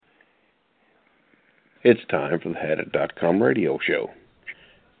It's time for the Hadit.com radio show.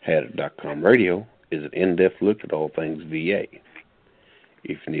 Hadit.com radio is an in-depth look at all things VA.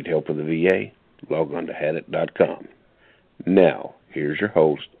 If you need help with the VA, log on to Hadit.com. Now, here's your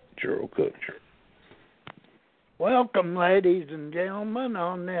host, Jerrel Cook. Welcome, ladies and gentlemen,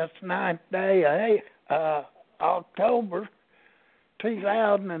 on this 9th day of October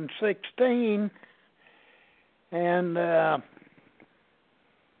 2016. And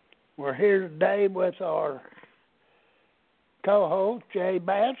we're here today with our co-host, Jay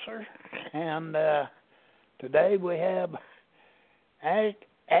Basser. And today we have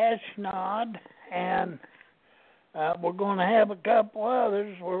Ashnod, and we're going to have a couple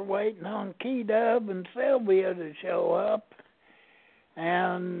others. We're waiting on Key-Dub and Sylvia to show up.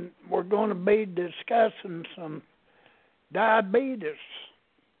 And we're going to be discussing some diabetes,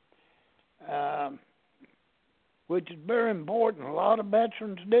 which is very important. A lot of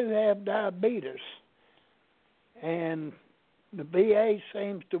veterans do have diabetes. And the VA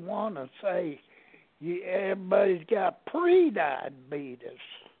seems to want to say everybody's got pre-diabetes.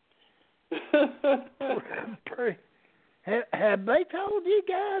 Have they told you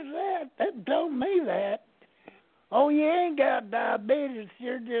guys that? They told me that. Oh, you ain't got diabetes,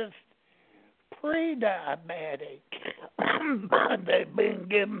 you're just pre-diabetic. They've been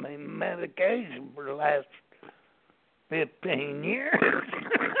giving me medication for the last 15 years.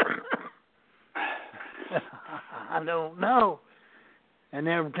 I don't know. And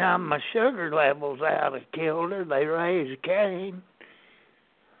every time my sugar level's out of kilter, they raise Cain.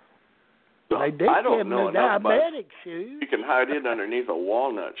 They did give me diabetic shoes. You can hide it underneath a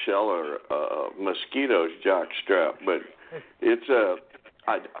walnut shell or a mosquito's jock strap, but it's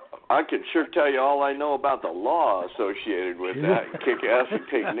I can sure tell you all I know about the law associated with that. Kick ass and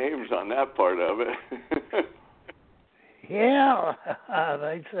take names on that part of it. Yeah,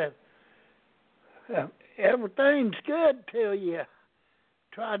 they said everything's good till you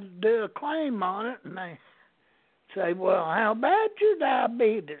try to do a claim on it, and they say, well, how about your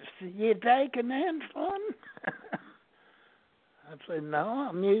diabetes? You taking insulin? I said, no,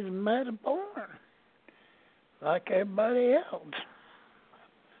 I'm using Metformin like everybody else.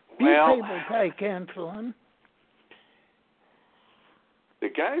 Few people take insulin. The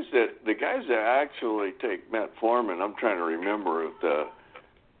guys that actually take Metformin, I'm trying to remember the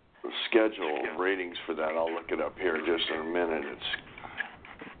schedule of ratings for that. I'll look it up here just in a minute. It's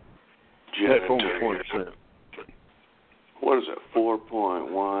Metformin. What is it?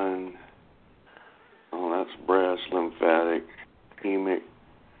 4.1. Oh, that's breast, lymphatic, hemic,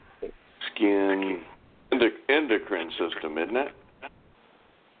 skin, endocrine system, isn't it?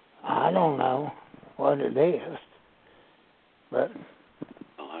 I don't know what it is, but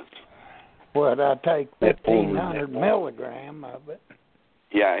I take 1,500 milligram of it.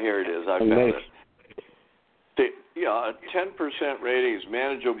 Yeah, here it is. I found it. A 10% rating is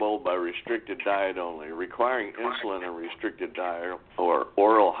manageable by restricted diet only. Requiring insulin and restricted diet or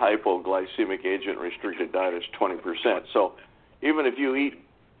oral hypoglycemic agent restricted diet is 20%. So even if you eat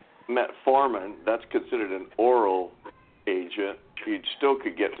metformin, that's considered an oral agent, you still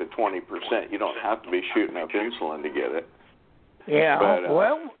could get to 20%. You don't have to be shooting up insulin to get it. Yeah, but,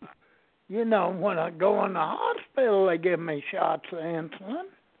 when I go in the hospital, they give me shots of insulin.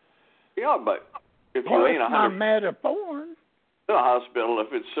 Yeah, but if you ain't 100%, Metformin. The hospital,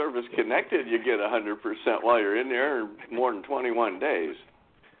 if it's service connected, you get 100% while you're in there, more than 21 days.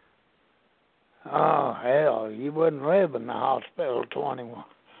 Oh hell, you wouldn't live in the hospital 21.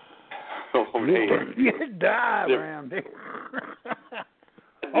 Oh man, you'd die around here.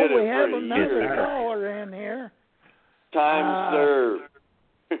 We have another caller in here. Time served.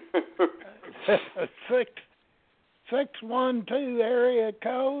 612 area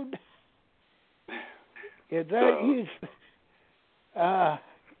code. Is that you,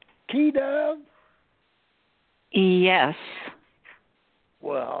 Key-Dub? Yes.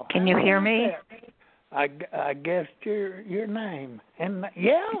 Well, can you hear me? I guessed your name, and I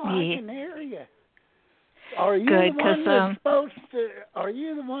can hear you. Are you good, the one that's supposed to? Are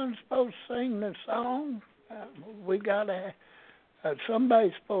you the one supposed to sing the song? We gotta.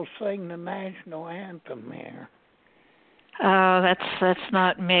 Somebody's supposed to sing the national anthem here. Oh, that's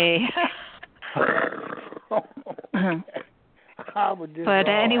not me. But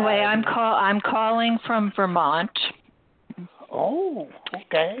anyway, I'm calling from Vermont. Oh,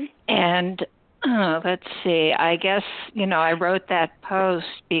 okay. And let's see. I guess I wrote that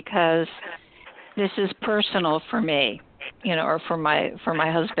post because this is personal for me, or for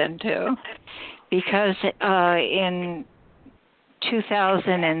my husband too, because in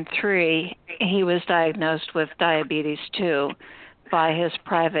 2003 he was diagnosed with diabetes 2 by his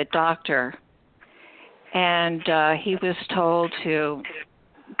private doctor. and he was told to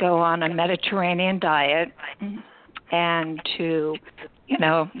go on a Mediterranean diet and to,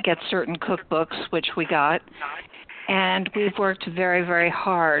 get certain cookbooks, which we got. And we've worked very, very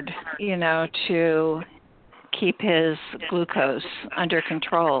hard, to keep his glucose under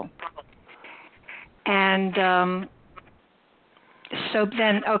control. And so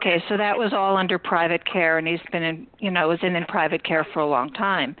that was all under private care, and he's been was in private care for a long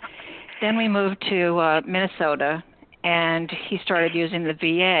time. Then we moved to Minnesota, and he started using the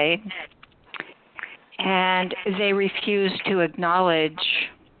VA, and they refused to acknowledge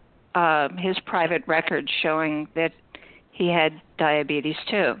his private records showing that he had diabetes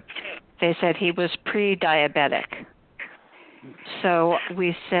too. They said he was pre-diabetic. So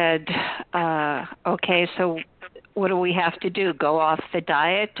we said, okay, so what do we have to do? Go off the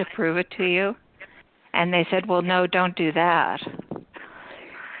diet to prove it to you? And they said, well, no, don't do that.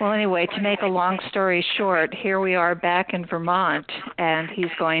 Well, anyway, to make a long story short, here we are back in Vermont, and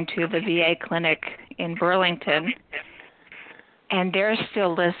he's going to the VA clinic in Burlington, and they're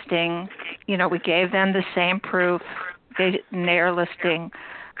still listing, we gave them the same proof. They're listing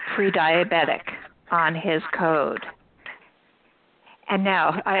pre-diabetic on his code. And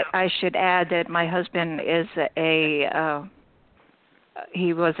now I should add that my husband is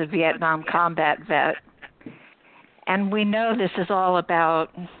he was a Vietnam combat vet. And we know this is all about,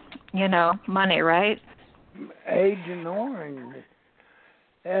 money, right? Agent Orange.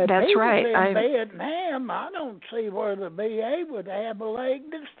 That's right. In Vietnam, I don't see where the VA would have a leg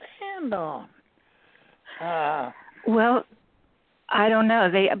to stand on. Well, I don't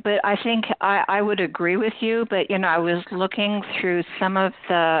know. But I think I would agree with you. But I was looking through some of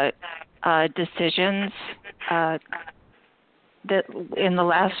the decisions that in the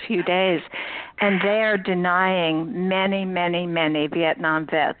last few days, and they are denying many, many, many Vietnam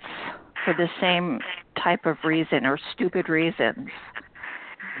vets for the same type of reason or stupid reasons.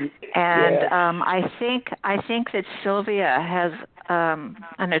 And yes. I think that Sylvia has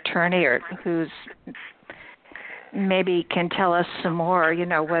an attorney who's maybe can tell us some more,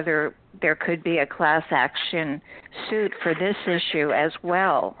 whether there could be a class action suit for this issue as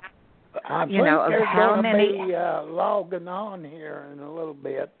well. I think they're going to be logging on here in a little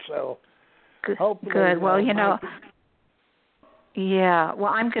bit, so hopefully. Good. Well, yeah.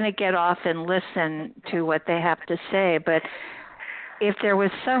 Well, I'm going to get off and listen to what they have to say, but if there was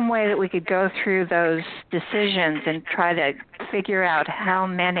some way that we could go through those decisions and try to figure out how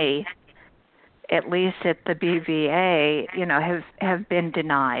many, at least at the BVA, have been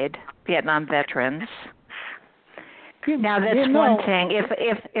denied, Vietnam veterans. Now that's one thing.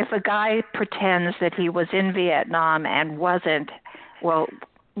 If a guy pretends that he was in Vietnam and wasn't, well,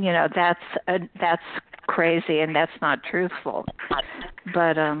 that's crazy and that's not truthful.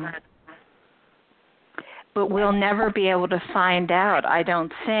 But we'll never be able to find out, I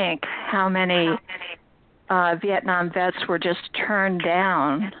don't think, how many Vietnam vets were just turned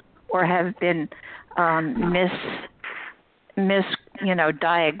down or have been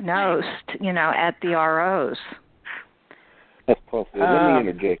diagnosed, at the ROs. That's possible. Let me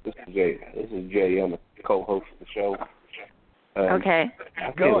interject. This is Jay. I'm the co-host of the show. Okay.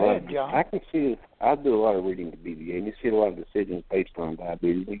 Go ahead, John. I do a lot of reading to BVA, and you see a lot of decisions based on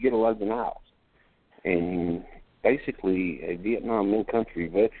diabetes. You get a lot of denials. And basically, a Vietnam in-country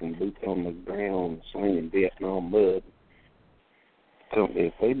veteran, boots on the ground, slinging Vietnam mud. So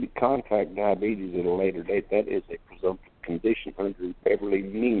if they contract diabetes at a later date, that is a presumptive condition under Beverly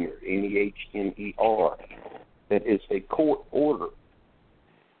Nehmer, Nehmer. That is a court order.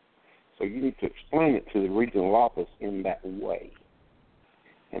 So you need to explain it to the regional office in that way.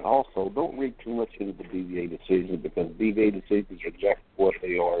 And also, don't read too much into the BVA decision, because BVA decisions are exactly what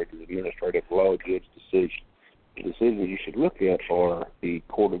they are. It is administrative law judge decision. The decisions you should look at are the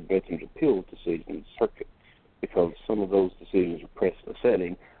Court of Veterans Appeals decisions circuit, because some of those decisions are precedent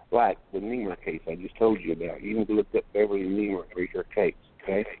setting, like the Nehmer case I just told you about. You can look up Beverly Nehmer and read her case,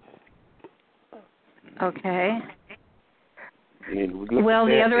 okay? Okay. Well,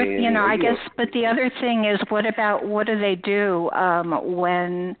 the other, I guess, but the other thing is, what do they do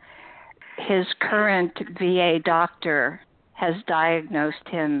when his current VA doctor has diagnosed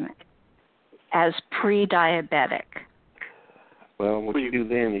him as pre-diabetic? Well, what you do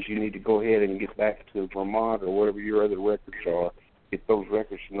then is you need to go ahead and get back to Vermont or whatever your other records are. Get those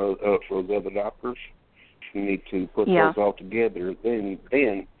records from those other doctors. You need to put those all together. Then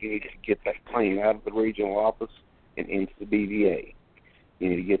you need to get that claim out of the regional office and into the BVA. You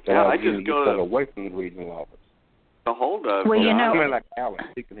need to get that get that away from the regional office. Hold on. Well, somebody like Alex,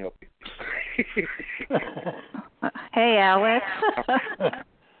 he can help you. Hey, Alex.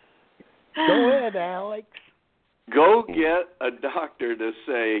 Go ahead, Alex. Go get a doctor to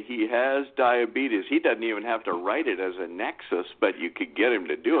say he has diabetes. He doesn't even have to write it as a nexus, but you could get him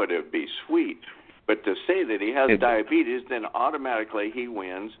to do it. It would be sweet. But to say that he has diabetes, then automatically he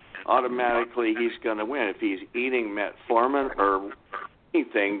wins. Automatically he's going to win. If he's eating metformin or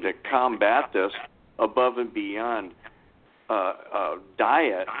anything to combat this above and beyond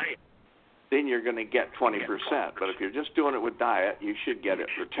diet, then you're going to get 20%. But if you're just doing it with diet, you should get it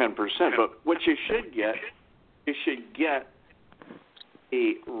for 10%. But what you should get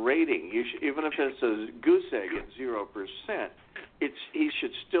a rating. Even if it's a goose egg at 0%, he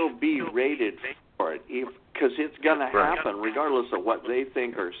should still be rated for it, because it's going to happen regardless of what they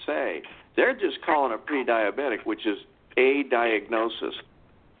think or say. They're just calling it pre-diabetic, which is a diagnosis.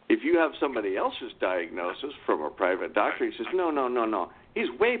 If you have somebody else's diagnosis from a private doctor, he says, no. He's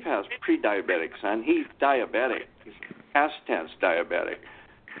way past pre-diabetic, son. He's diabetic. He's past tense diabetic.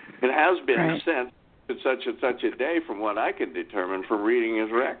 It has been since such and such a day, from what I can determine from reading his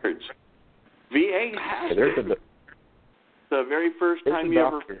records. VA has it. The very first time you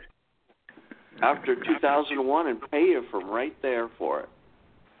ever, after 2001, and pay you from right there for it.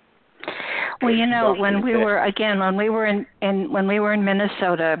 Well, when we were in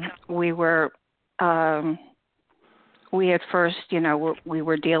Minnesota, we at first, we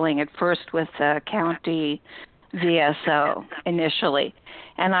were dealing at first with the county VSO initially,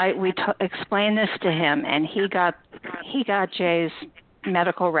 and we explained this to him, and he got Jay's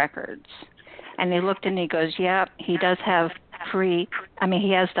medical records, and he looked and he goes, yeah, he does have he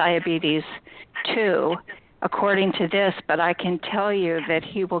has diabetes too, according to this, but I can tell you that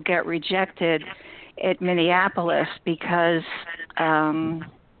he will get rejected at Minneapolis because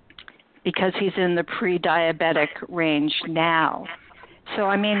he's in the pre-diabetic range now. So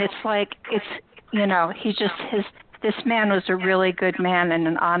this man was a really good man and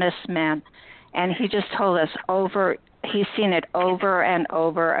an honest man, and he just told us he's seen it over and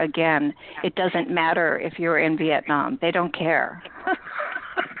over again. It doesn't matter if you're in Vietnam. They don't care.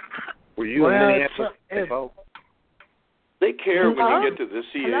 Were you in Minneapolis? They care when you get to the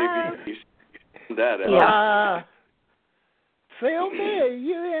CAB. Sylvia, are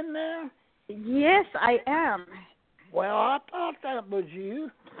you in there? Yes, I am. Well, I thought that was you.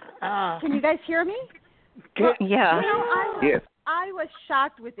 Can you guys hear me? Yeah. Yes. I was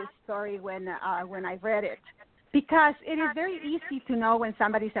shocked with this story when I read it, because it is very easy to know when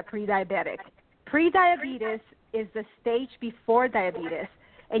somebody's a pre-diabetic. Pre-diabetes is the stage before diabetes,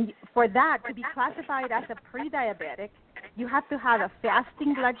 and for that to be classified as a pre-diabetic, you have to have a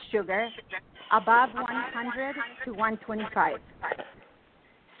fasting blood sugar above 100 to 125.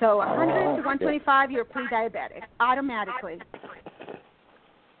 So 100 to 125, you're pre-diabetic automatically.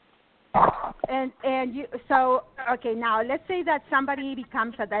 Okay, now let's say that somebody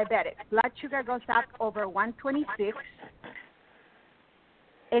becomes a diabetic. Blood sugar goes up over 126.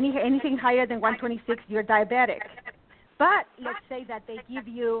 Anything higher than 126, you're diabetic. But let's say that they give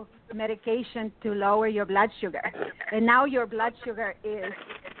you medication to lower your blood sugar, and now your blood sugar is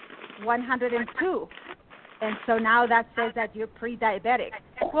 102. And so now that says that you're pre-diabetic.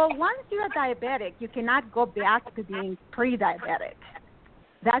 Well, once you're diabetic, you cannot go back to being pre-diabetic.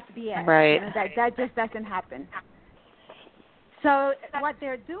 That's BS. Right. That just doesn't happen. So what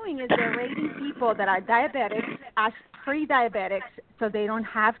they're doing is they're rating people that are diabetics as pre-diabetics so they don't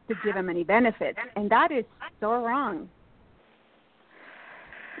have to give them any benefits. And that is so wrong.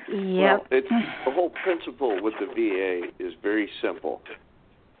 Yep. Well, the whole principle with the VA is very simple.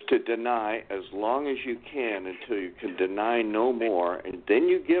 To deny as long as you can until you can deny no more, and then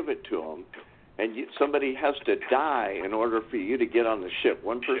you give it to them. And somebody has to die in order for you to get on the ship.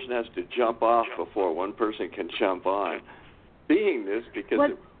 One person has to jump off before one person can jump on. Being this,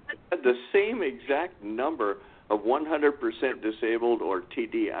 because it had the same exact number of 100% disabled or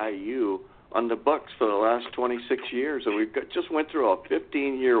TDIU on the books for the last 26 years. And we just went through a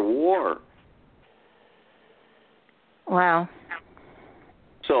 15-year war. Wow.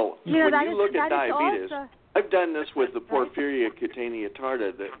 So when you look at diabetes, also... I've done this with the porphyria cutaneous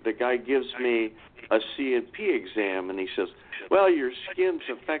tarda. The guy gives me a C&P exam, and he says, well, your skin's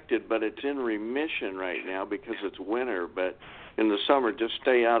affected, but it's in remission right now because it's winter. But in the summer, just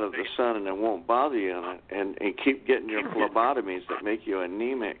stay out of the sun, and it won't bother you, and keep getting your phlebotomies that make you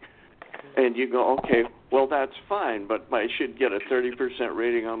anemic. And you go, okay, well, that's fine, but I should get a 30%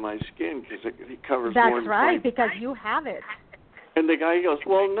 rating on my skin because it covers more than 20%. That's right, because you have it. And the guy goes,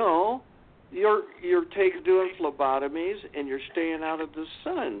 well, no. You're doing phlebotomies and you're staying out of the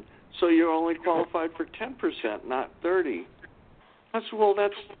sun, so you're only qualified for 10%, not 30%. That's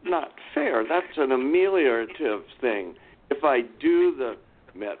not fair. That's an ameliorative thing. If I do the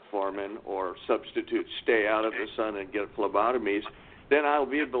metformin or substitute stay out of the sun and get phlebotomies, then I'll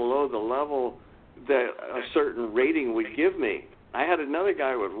be below the level that a certain rating would give me. I had another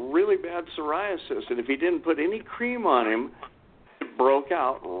guy with really bad psoriasis, and if he didn't put any cream on him, it broke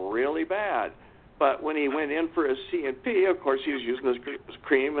out really bad. But when he went in for his C&P, of course, he was using his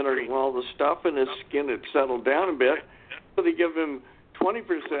cream and all the stuff, and his skin had settled down a bit. So they give him 20%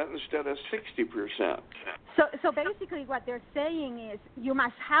 instead of 60%. So basically what they're saying is you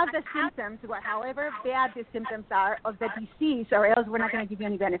must have the symptoms, however bad the symptoms are, of the disease, or else we're not going to give you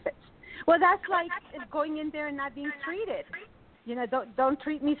any benefits. Well, that's like going in there and not being treated. You know, don't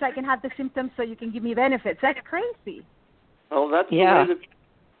treat me so I can have the symptoms so you can give me benefits. That's crazy. Well, that's the way that it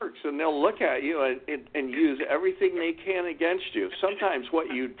works, and they'll look at you and use everything they can against you. Sometimes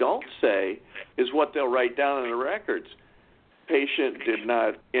what you don't say is what they'll write down in the records. Patient did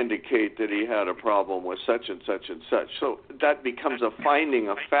not indicate that he had a problem with such and such and such. So that becomes a finding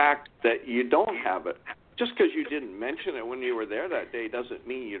of fact that you don't have it. Just because you didn't mention it when you were there that day doesn't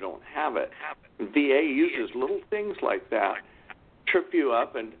mean you don't have it. VA uses little things like that, trip you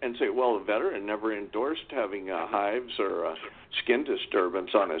up and say, well, the veteran never endorsed having hives or a skin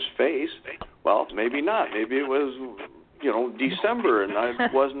disturbance on his face. Well, maybe not. Maybe it was, December and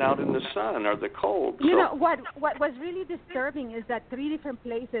I wasn't out in the sun or the cold. You know, what was really disturbing is that 3 different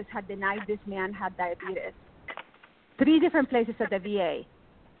places had denied this man had diabetes. 3 different places at the VA.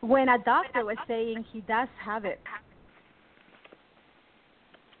 When a doctor was saying he does have it.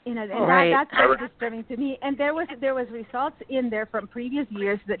 You know, and that's very disturbing to me. And there was results in there from previous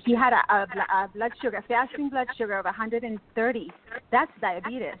years that he had a blood sugar, fasting blood sugar of 130. That's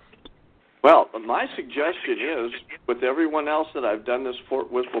diabetes. Well, my suggestion is, with everyone else that I've done this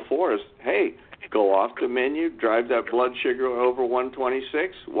with before, is, hey, go off the menu, drive that blood sugar over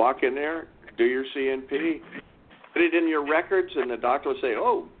 126, walk in there, do your C&P, put it in your records, and the doctor will say,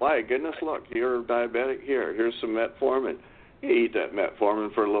 oh, my goodness, look, you're diabetic here. Here's some metformin. You eat that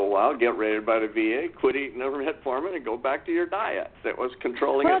metformin for a little while, get rated by the VA, quit eating the metformin, and go back to your diet that was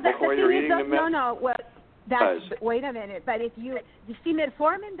controlling it before you were eating the metformin. Wait a minute. But if you see,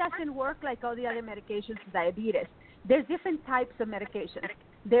 metformin doesn't work like all the other medications for diabetes. There's different types of medications.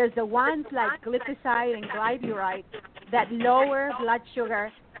 There's the ones like glycoside and glyburide that lower blood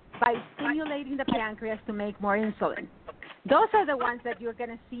sugar by stimulating the pancreas to make more insulin. Those are the ones that you're going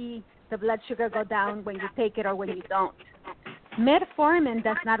to see the blood sugar go down when you take it or when you don't. Metformin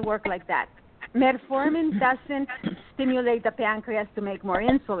does not work like that. Metformin doesn't stimulate the pancreas to make more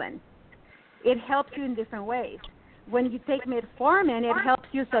insulin. It helps you in different ways. When you take metformin, it helps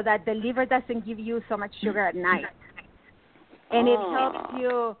you so that the liver doesn't give you so much sugar at night. And it helps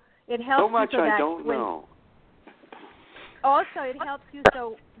you. It helps so much you so that I don't know. Also, it helps you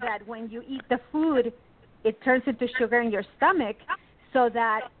so that when you eat the food, it turns into sugar in your stomach, so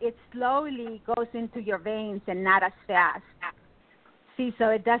that it slowly goes into your veins and not as fast. See,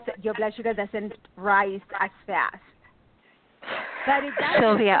 so your blood sugar doesn't rise as fast. But it does.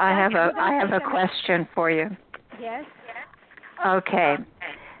 Sylvia, I have a question for you. Yes. Okay.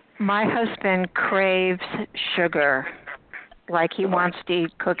 My husband craves sugar, like he wants to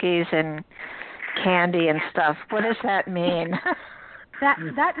eat cookies and candy and stuff. What does that mean? That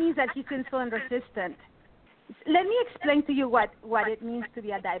means that he's insulin resistant. Let me explain to you what it means to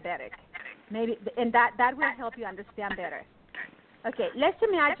be a diabetic. Maybe, and that will help you understand better. Okay, let's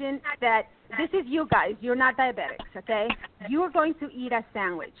imagine that this is you guys. You're not diabetics, okay? You're going to eat a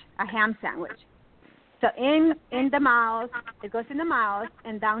sandwich, a ham sandwich. So in the mouth, it goes in the mouth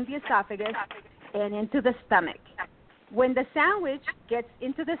and down the esophagus and into the stomach. When the sandwich gets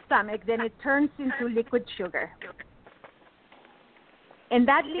into the stomach, then it turns into liquid sugar. And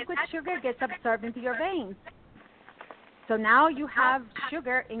that liquid sugar gets absorbed into your veins. So now you have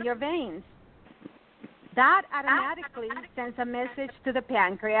sugar in your veins. That automatically sends a message to the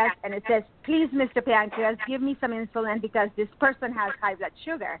pancreas, and it says, please, Mr. Pancreas, give me some insulin because this person has high blood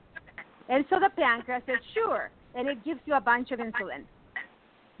sugar. And so the pancreas says, sure, and it gives you a bunch of insulin.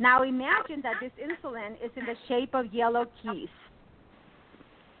 Now imagine that this insulin is in the shape of yellow keys.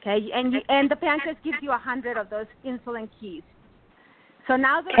 Okay, and the pancreas gives you 100 of those insulin keys. So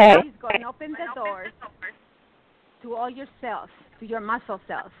now the body is going to open the doors to all your cells, to your muscle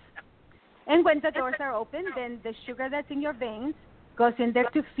cells. And when the doors are open, then the sugar that's in your veins goes in there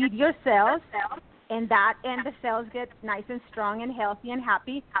to feed your cells, and the cells get nice and strong and healthy and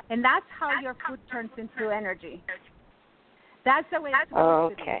happy, and that's how your food turns into energy. That's the way it's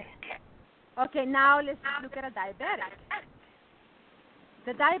supposed to be. Okay, now let's look at a diabetic.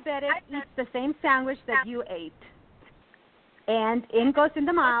 The diabetic eats the same sandwich that you ate. And in goes in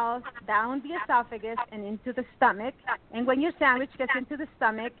the mouth, down the esophagus, and into the stomach. And when your sandwich gets into the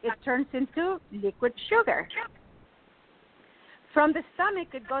stomach, it turns into liquid sugar. From the stomach,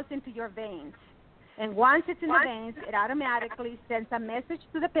 it goes into your veins. And once it's in the veins, it automatically sends a message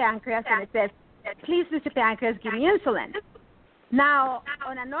to the pancreas, and it says, please, Mr. Pancreas, give me insulin. Now,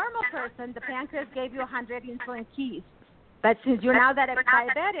 on a normal person, the pancreas gave you 100 insulin keys. But since you're now a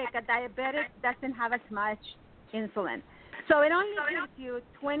diabetic doesn't have as much insulin. So it only gives you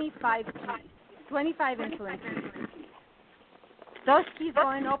 25 keys, 25 insulin keys. Those keys go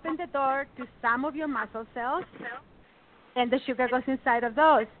and open the door to some of your muscle cells, and the sugar goes inside of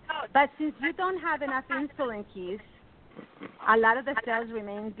those. But since you don't have enough insulin keys, a lot of the cells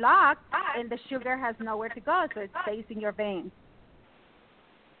remain blocked, and the sugar has nowhere to go, so it stays in your veins.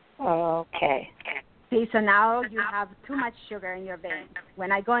 Okay. See, so now you have too much sugar in your veins.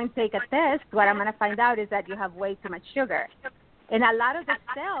 When I go and take a test, what I'm going to find out is that you have way too much sugar. And a lot of the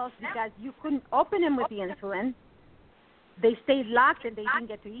cells, because you couldn't open them with the insulin, they stayed locked and they didn't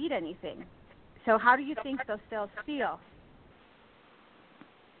get to eat anything. So how do you think those cells feel?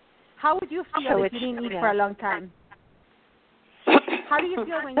 How would you feel if you didn't eat for a long time? How do you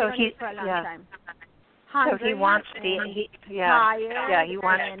feel when you don't eat for a long time? Hungry, so he wants tired, he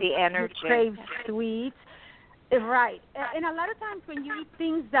wants the energy. You crave sweets. Right. And a lot of times when you eat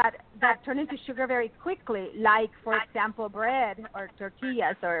things that turn into sugar very quickly, like, for example, bread or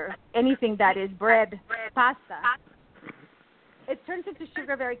tortillas or anything that is bread, pasta, it turns into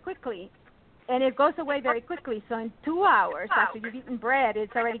sugar very quickly, and it goes away very quickly. So in 2 hours after you've eaten bread,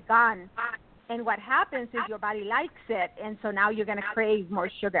 it's already gone. And what happens is your body likes it, and so now you're going to crave more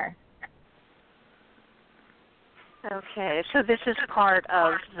sugar. Okay, so this is part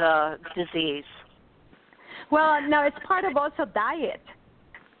of the disease. Well, no, it's part of also diet.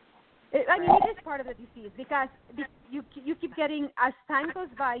 It is part of the disease because you keep getting, as time goes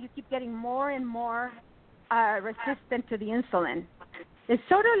by, you keep getting more and more resistant to the insulin. It's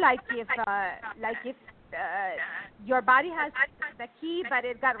sort of like if your body has the key, but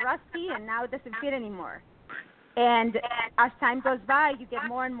it got rusty and now it doesn't fit anymore. And as time goes by, you get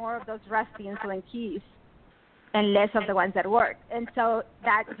more and more of those rusty insulin keys and less of the ones that work. And so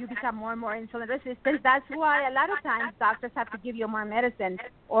that you become more and more insulin resistant. That's why a lot of times doctors have to give you more medicine,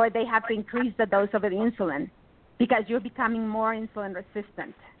 or they have to increase the dose of the insulin because you're becoming more insulin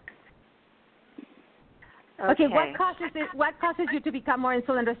resistant. Okay, what causes you to become more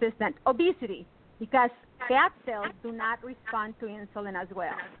insulin resistant? Obesity, because fat cells do not respond to insulin as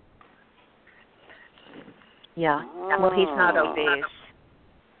well. Yeah. Well, he's not obese.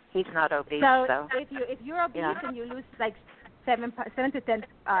 He's not obese, so if you're obese and you lose like 7 to 10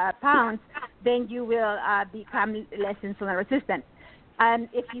 pounds, then you will become less insulin resistant.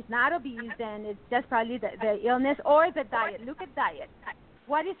 If he's not obese, then it's just probably the illness or the diet. Look at diet.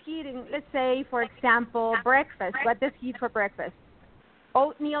 What is he eating? Let's say, for example, breakfast. What does he eat for breakfast?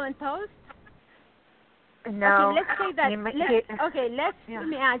 Oatmeal and toast? No. Okay, let's say that. Let's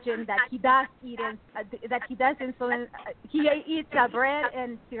imagine that he does eat insulin. He eats bread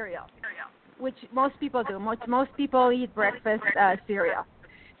and cereal, which most people do. Most people eat breakfast cereal.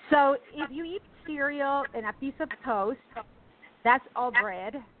 So if you eat cereal and a piece of toast, that's all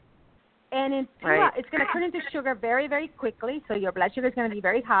bread. And in 2 hours, it's going to turn into sugar very, very quickly. So your blood sugar is going to be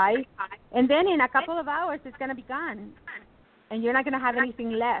very high, and then in a couple of hours, it's going to be gone, and you're not going to have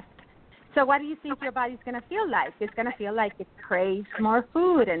anything left. So what do you think your body's going to feel like? It's going to feel like it craves more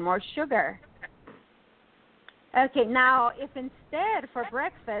food and more sugar. Okay, now if instead for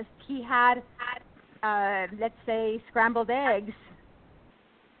breakfast he had, let's say, scrambled eggs,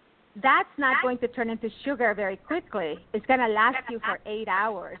 that's not going to turn into sugar very quickly. It's going to last you for 8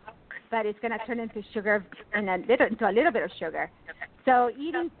 hours, but it's going to turn into sugar into a little bit of sugar. So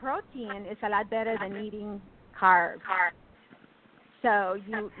eating protein is a lot better than eating carbs. So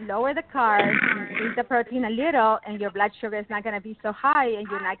you lower the carbs, increase the protein a little, and your blood sugar is not going to be so high, and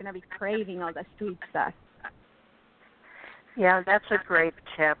you're not going to be craving all the sweet stuff. Yeah, that's a great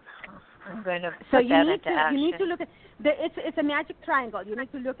tip. I'm going to put that into action. You need to look at it's a magic triangle. You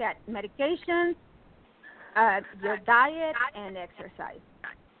need to look at medications, your diet, and exercise.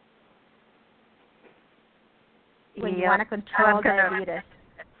 When you want to control diabetes.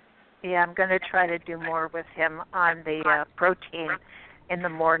 Yeah, I'm going to try to do more with him on the protein in the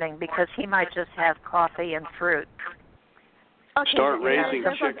morning because he might just have coffee and fruit. Okay, start raising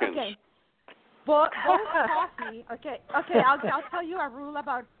chickens. Okay. Both coffee. Okay. I'll tell you a rule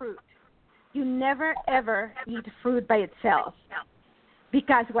about fruit. You never ever eat fruit by itself,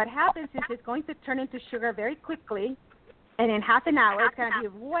 because what happens is it's going to turn into sugar very quickly, and in half an hour it's going to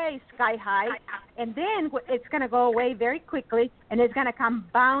be way sky high, And then it's going to go away very quickly, and it's going to come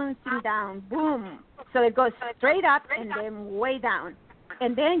bouncing down, boom. So it goes straight up and then way down.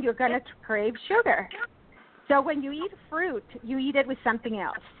 And then you're going to crave sugar. So when you eat fruit, you eat it with something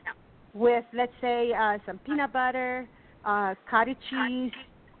else. With, let's say, some peanut butter, cottage cheese,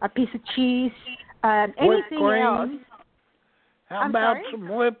 a piece of cheese, anything else. How about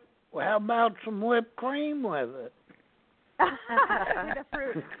some whipped cream with it? With the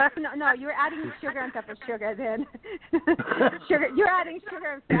fruit. No, you're adding sugar on top of sugar then. You're adding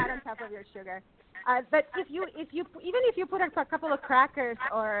sugar and fat on top of your sugar. But if you put a couple of crackers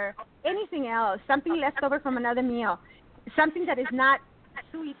or anything else, something left over from another meal, something that is not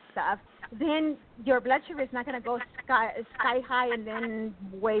sweet stuff, then your blood sugar is not going to go sky high and then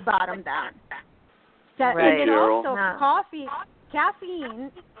way bottom down. So, right. And then also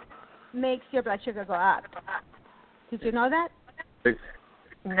caffeine makes your blood sugar go up. Did you know that?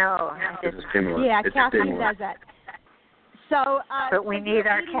 No. It's a stimulant. Yeah, it's caffeine does that. So, but we need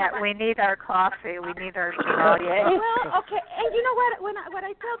our we need our coffee. We need our Chevalier. Well, okay, and you know what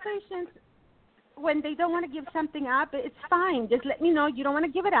I tell patients when they don't want to give something up, it's fine. Just let me know you don't want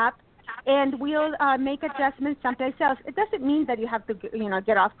to give it up, and we'll make adjustments someplace else. It doesn't mean that you have to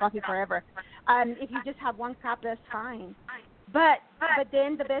get off coffee forever. If you just have one cup, that's fine. But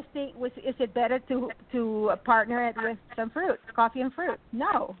then the best thing is it better to partner it with some fruit, coffee and fruit?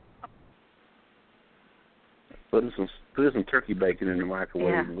 No. Put some turkey bacon in the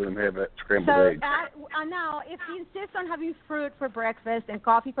microwave and let them have that scrambled eggs. So now, if you insist on having fruit for breakfast and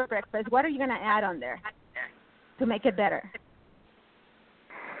coffee for breakfast, what are you going to add on there to make it better?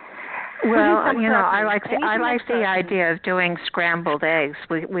 Well, I like the idea of doing scrambled eggs.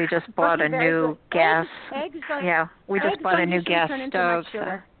 We just bought a new gas. We just bought a new gas stove.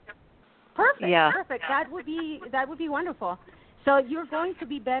 Perfect. Yeah. Perfect. That would be wonderful. So you're going to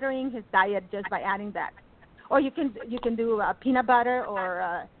be bettering his diet just by adding that. Or you can do peanut butter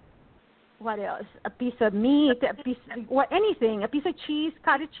or what else? A piece of meat, anything. A piece of cheese,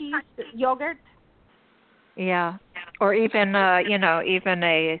 cottage cheese, yogurt. Yeah. Or even even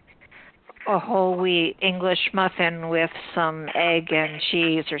a whole wheat English muffin with some egg and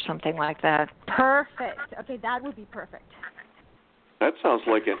cheese or something like that. Perfect. Okay, that would be perfect. That sounds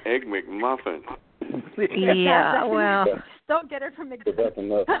like an egg McMuffin. Yeah, well. Don't get it from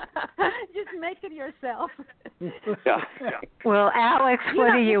McDonald's. Just make it yourself. Yeah. Well, Alex,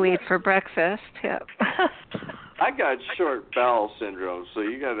 what do you eat for breakfast? Yeah. I got short bowel syndrome, so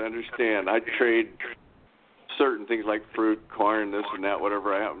you got to understand. I trade certain things like fruit, corn, this and that,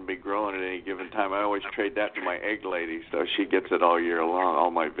 whatever I happen to be growing at any given time. I always trade that to my egg lady, so she gets it all year long,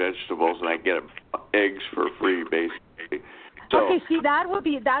 all my vegetables, and I get eggs for free, basically. So, okay, see, that would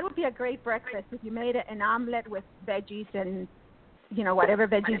be a great breakfast if you made an omelet with veggies and whatever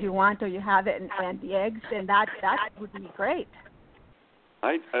veggies you want, or you have it and the eggs, and that would be great.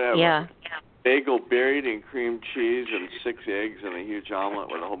 I have a bagel buried in cream cheese and 6 eggs and a huge omelet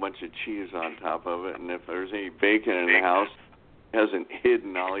with a whole bunch of cheese on top of it. And if there's any bacon in the house, hasn't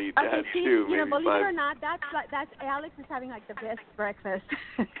hidden, I'll eat that too. Believe it or not, that's Alex is having like the best breakfast.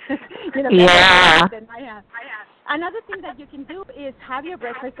 Yeah. Than I have. Another thing that you can do is have your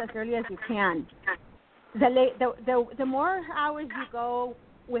breakfast as early as you can. The more hours you go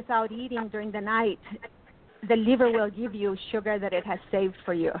without eating during the night, the liver will give you sugar that it has saved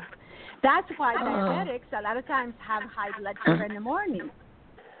for you. That's why diabetics a lot of times have high blood sugar in the morning,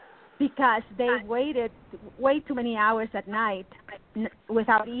 because they waited way too many hours at night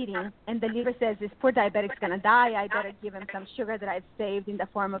without eating, and the liver says, this poor diabetic's going to die, I better give him some sugar that I've saved in the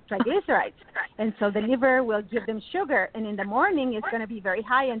form of triglycerides. And so the liver will give them sugar, and in the morning it's going to be very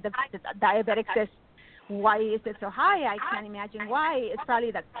high, and the diabetic says, why is it so high? I can't imagine why. It's probably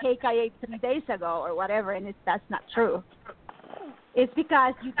the cake I ate 3 days ago or whatever, and that's not true. It's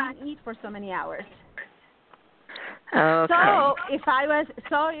because you didn't eat for so many hours. Okay. So if I was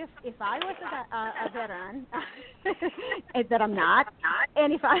a veteran, that I'm not,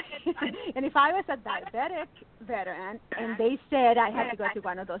 and if I was a diabetic veteran, and they said I had to go to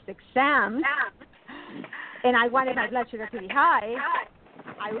one of those exams, and I wanted my blood sugar to be high,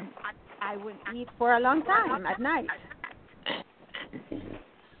 I would eat for a long time at night.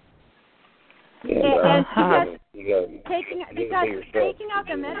 And because taking out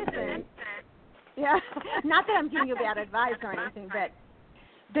the medicine. Yeah, not that I'm giving you bad advice or anything, but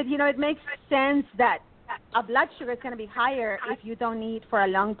it makes sense that a blood sugar is going to be higher if you don't eat for a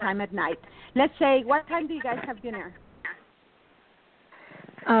long time at night. Let's say, what time do you guys have dinner?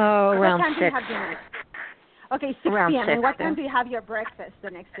 Oh, around 6. What time do you have dinner? Okay, 6 around p.m. 6, And what time do you have your breakfast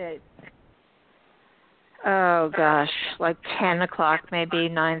the next day? Oh, gosh, like 10 o'clock, maybe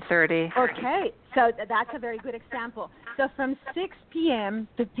 9:30. Okay, So that's a very good example. So from 6 p.m.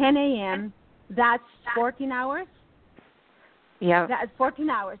 to 10 a.m., that's 14 hours? Yeah. That's 14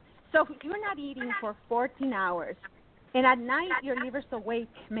 hours. So if you're not eating for 14 hours, and at night your liver's awake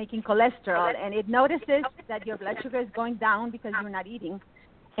making cholesterol, and it notices that your blood sugar is going down because you're not eating,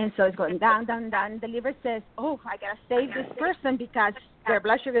 and so it's going down, down, down. The liver says, oh, I got to save this person because their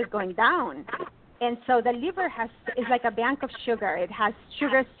blood sugar is going down. And so the liver is like a bank of sugar. It has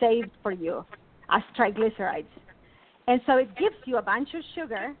sugar saved for you as triglycerides. And so it gives you a bunch of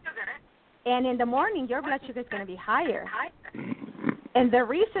sugar, and in the morning your blood sugar is going to be higher. And the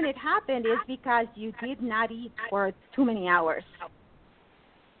reason it happened is because you did not eat for too many hours.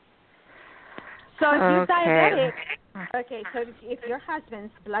 So if you're diabetic, so if your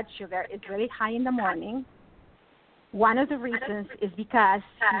husband's blood sugar is really high in the morning, one of the reasons is because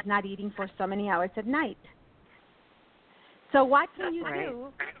he's not eating for so many hours at night. So what can you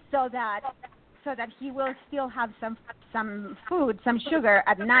do so that he will still have some food, some sugar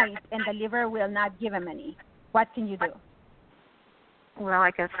at night, and the liver will not give him any? What can you do? Well,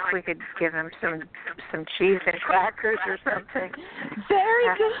 I guess we could give him some cheese and crackers or something. Very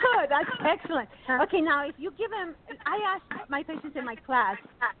good. That's excellent. Okay, now if you give him, I ask my patients in my class,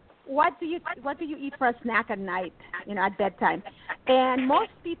 what do you eat for a snack at night, at bedtime? And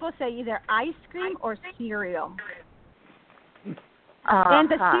most people say either ice cream or cereal. And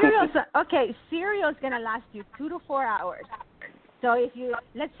the cereal is going to last you 2 to 4 hours. So if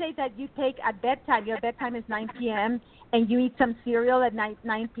let's say that you take at bedtime, your bedtime is 9 p.m., and you eat some cereal at 9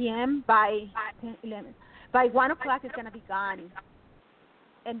 p.m., by 1 o'clock it's going to be gone.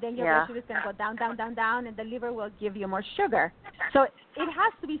 And then your blood sugar is going to go down, down, down, down, and the liver will give you more sugar. So it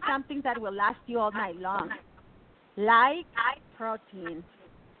has to be something that will last you all night long, like protein.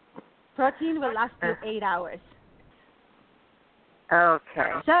 Protein will last you 8 hours.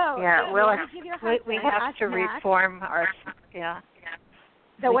 Okay. So we have to reform our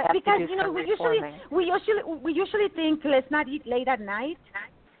because we usually think let's not eat late at night,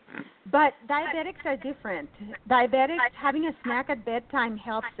 but diabetics are different. Diabetics having a snack at bedtime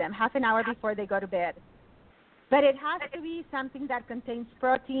helps them half an hour before they go to bed. But it has to be something that contains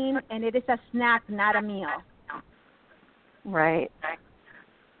protein, and it is a snack, not a meal. Right.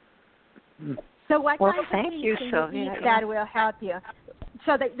 So what kind of thank things you, can Sylvia. you eat that will help you?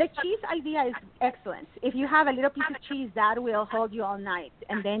 So the cheese idea is excellent. If you have a little piece of cheese, that will hold you all night,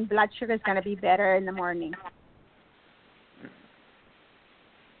 and then blood sugar is going to be better in the morning.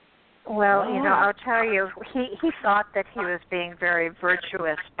 Well, I'll tell you, he thought that he was being very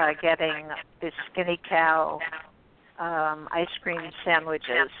virtuous by getting the Skinny Cow ice cream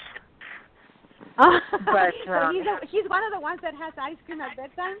sandwiches. But so he's one of the ones that has ice cream at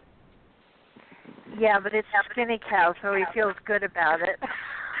bedtime? Yeah, but it's Skinny Cow, so he feels good about it.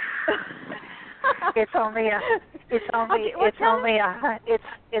 It's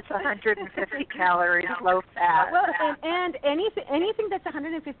 150 calories, low fat. Well, and anything that's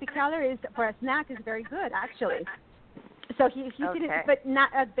 150 calories for a snack is very good, actually. So he didn't, but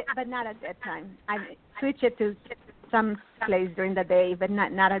not at bedtime. I switch it to some place during the day, but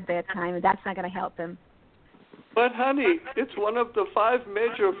not at bedtime. That's not going to help him. But honey, it's one of the 5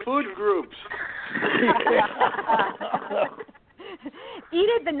 major food groups. Eat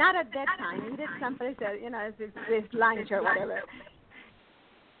it, but not at bedtime. Eat it someplace that, it's lunch or whatever.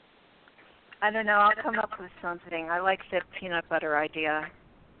 I don't know. I'll come up with something. I like the peanut butter idea.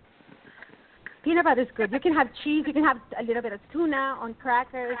 Peanut butter is good. You can have cheese. You can have a little bit of tuna on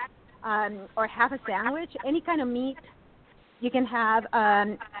crackers, or half a sandwich. Any kind of meat. You can have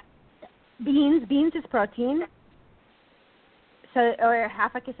beans. Beans is protein. So, or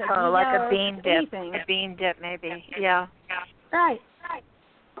half a quesadilla. Oh, like a bean dip. Anything. A bean dip, maybe. Yeah. Right.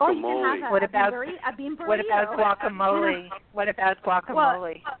 Or you can have a bean burrito. What about guacamole? What about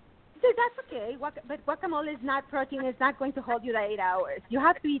guacamole? Well, that's okay. But guacamole is not protein. It's not going to hold you the 8 hours. You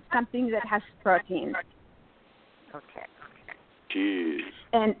have to eat something that has protein. Okay. Jeez.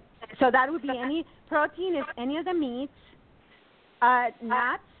 And so that would be any protein is any of the meats,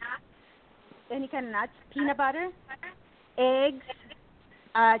 nuts, any kind of nuts, peanut butter, eggs,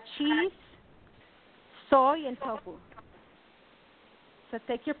 cheese, soy, and tofu. So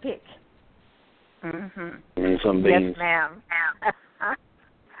take your pick. Mm-hmm. And some beans. Yes, ma'am.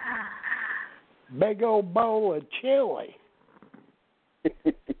 Big old bowl of chili.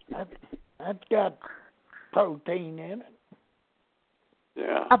 That's got protein in it.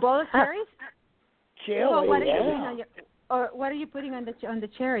 Yeah. A bowl of cherries? Chili, Well, what are you yeah. putting on what are you putting on the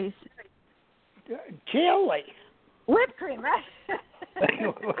cherries? Chili. Whipped cream, right?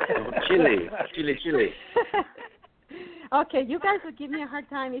 Chili. Okay, you guys would give me a hard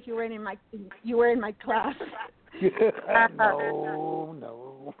time if you were in my class.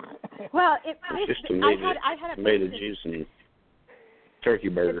 No. Well, Just I had a tomato basis. juice and turkey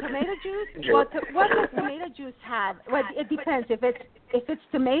burger. The tomato juice? Well, what does tomato juice have? Well, it depends. If it's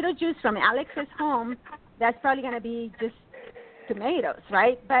tomato juice from Alex's home, that's probably going to be just tomatoes,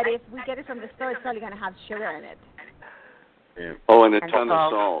 right? But if we get it from the store, it's probably going to have sugar in it. Yeah. Oh, and a ton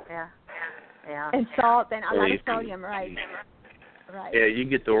of salt. Yeah. And salt and a lot of sodium, right? Right. Yeah, you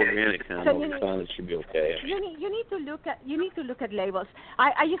get the organic kind So of fine, it should be okay. You need to look at labels.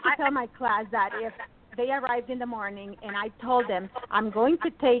 I used to tell my class that if they arrived in the morning and I told them I'm going to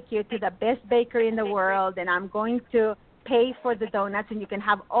take you to the best bakery in the world and I'm going to pay for the donuts and you can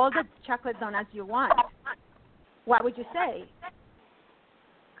have all the chocolate donuts you want, what would you say?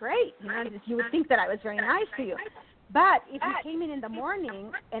 Great, you would think that I was very nice to you. But if you came in the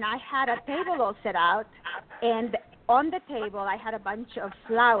morning and I had a table all set out and on the table I had a bunch of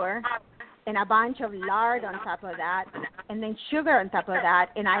flour and a bunch of lard on top of that and then sugar on top of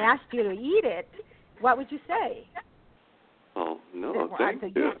that and I asked you to eat it, what would you say? Oh, no, thank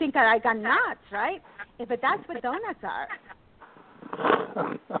you. You think that I got nuts, right? But that's what donuts are.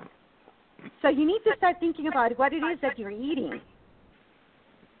 So you need to start thinking about what it is that you're eating.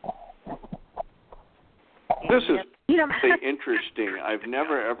 This is really interesting. I've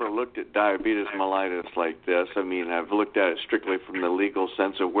never, ever looked at diabetes mellitus like this. I mean, I've looked at it strictly from the legal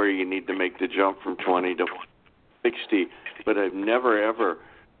sense of where you need to make the jump from 20 to 60, but I've never, ever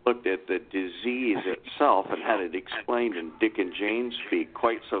looked at the disease itself and had it explained in Dick and Jane speak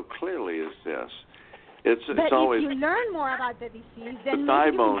quite so clearly as this. It's always if you learn more about the disease, then thigh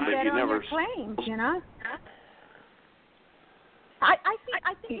maybe you bone can that get you on never your claims, I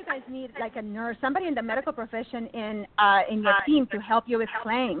think you guys need like a nurse, somebody in the medical profession in your team to help you with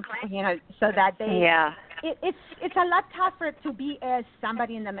claims, so that they. Yeah. It's a lot tougher to be as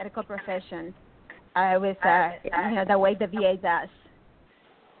somebody in the medical profession with the way the VA does.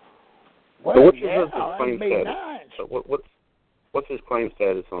 Well, So what's his yeah, husband's claim that'd be status? nice. So what's his claim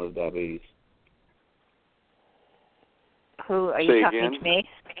status on his diabetes? Who are Say you talking again? to me?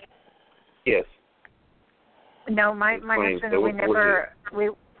 Yes. No, my claim. husband. So We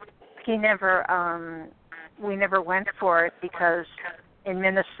never went for it because in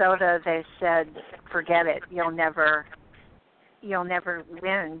Minnesota they said, forget it. You'll never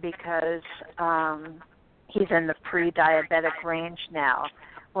win because he's in the pre-diabetic range now.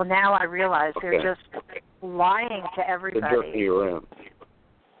 Well, now I realize they're just lying to everybody. They're jerking you around.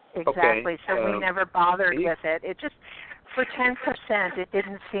 Exactly. Okay. So we never bothered with it. It just, for 10%, it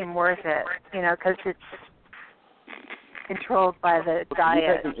didn't seem worth it, because it's controlled by the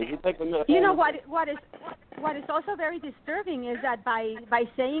diet. What is also very disturbing is that by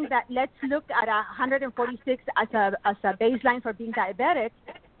saying that let's look at 146 as a baseline for being diabetic,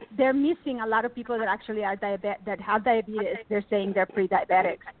 they're missing a lot of people that actually are that have diabetes. They're saying they're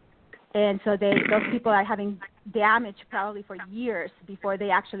pre-diabetics. And so those people are having damage probably for years before they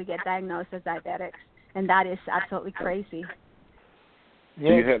actually get diagnosed as diabetics. And that is absolutely crazy. Do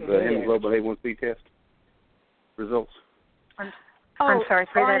you have the hemoglobin A1C test results? I'm sorry,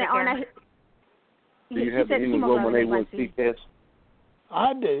 say that again. Do you have the hemoglobin A1C test?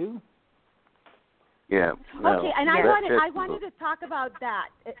 I do. Yeah. No, okay, and I wanted to talk about that.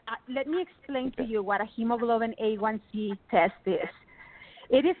 Let me explain to you what a hemoglobin A1C test is.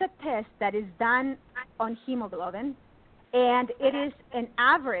 It is a test that is done on hemoglobin, and it is an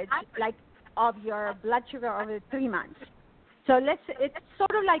average, of your blood sugar over 3 months. So it's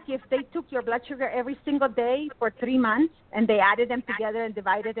sort of like if they took your blood sugar every single day for 3 months and they added them together and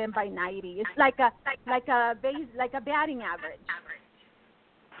divided them by 90. It's like a batting average.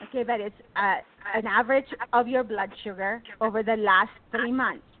 Okay, but it's an average of your blood sugar over the last 3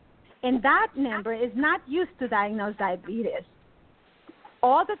 months. And that number is not used to diagnose diabetes.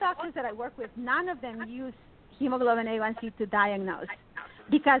 All the doctors that I work with, none of them use hemoglobin A1C to diagnose.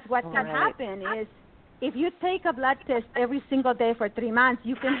 Because what can happen is if you take a blood test every single day for 3 months,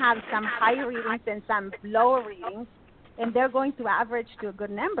 you can have some high readings and some lower readings, and they're going to average to a good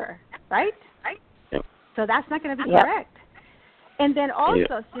number, right? Yep. So that's not going to be correct. And then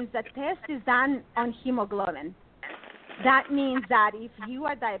also, since the test is done on hemoglobin, that means that if you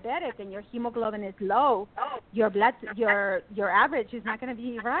are diabetic and your hemoglobin is low, your average is not going to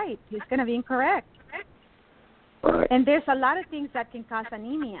be right. It's going to be incorrect. Right. And there's a lot of things that can cause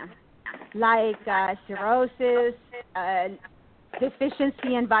anemia, like cirrhosis,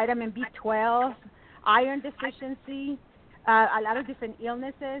 deficiency in vitamin B12, iron deficiency, a lot of different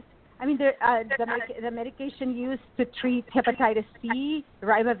illnesses. I mean, the medication used to treat hepatitis C,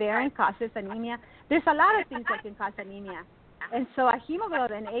 ribavirin, causes anemia. There's a lot of things that can cause anemia. And so a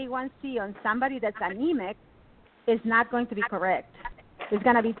hemoglobin A1C on somebody that's anemic is not going to be correct. It's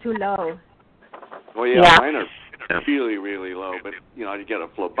going to be too low. Well, yeah, mine are really, really low. But, you get a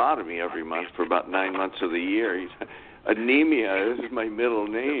phlebotomy every month for about 9 months of the year. Anemia is my middle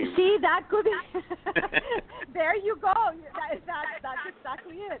name. See, that could be. There you go. That's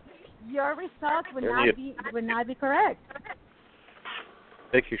exactly it. Your results would not be correct.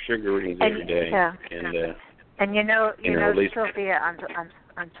 Take your sugar readings every day. Yeah. And Sylvia,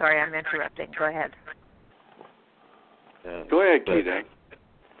 I'm sorry, I'm interrupting. Go ahead. Go ahead, Keita.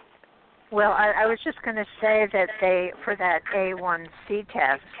 Well, I was just going to say that for that A1C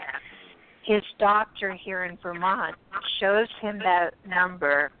test, his doctor here in Vermont shows him that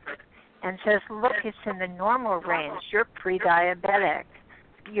number and says, look, it's in the normal range. You're pre-diabetic.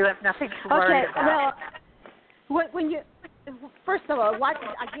 You have nothing to worry about. Well, first of all, what's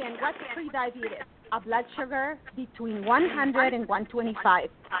pre-diabetes? A blood sugar between 100 and 125.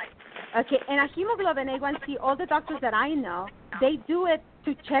 Okay, and a hemoglobin A1C, all the doctors that I know, they do it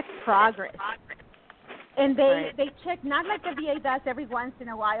to check progress. And they check, not like the VA does every once in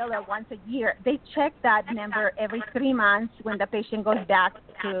a while or once a year. They check that number every 3 months when the patient goes back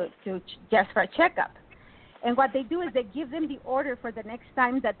to just for a checkup. And what they do is they give them the order for the next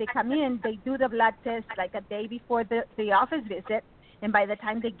time that they come in. They do the blood test like a day before the office visit. And by the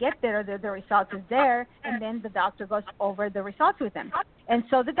time they get there, the results is there, and then the doctor goes over the results with them. And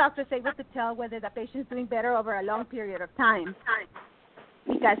so the doctor is able to tell whether the patient is doing better over a long period of time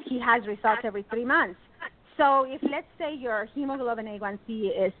because he has results every 3 months. So if, let's say, your hemoglobin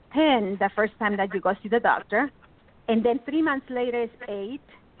A1C is 10 the first time that you go see the doctor, and then 3 months later is 8,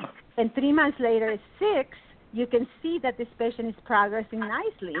 and 3 months later is 6, you can see that this patient is progressing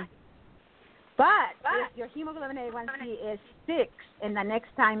nicely. But if your hemoglobin A1C is 6 and the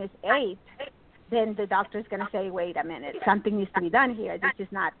next time is 8, then the doctor is going to say, wait a minute, something needs to be done here. This is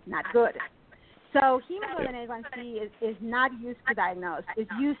not good. So hemoglobin A1C is not used to diagnose.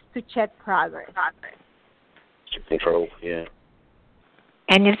 It's used to check progress. Control, yeah.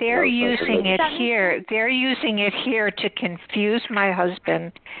 And they're using it here. They're using it here to confuse my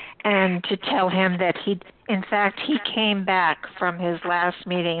husband and to tell him that he came back from his last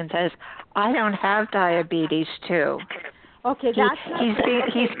meeting and says, I don't have diabetes too. Okay,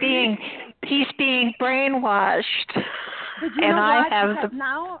 he's being brainwashed. But you and know I what? have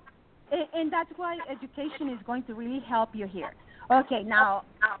now, and that's why education is going to really help you here. Okay, now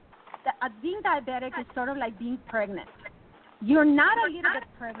being diabetic is sort of like being pregnant. You're not a little bit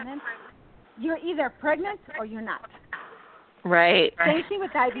pregnant. You're either pregnant or you're not. Right. Same thing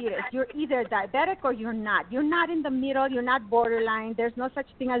with diabetes. You're either diabetic or you're not. You're not in the middle. You're not borderline. There's no such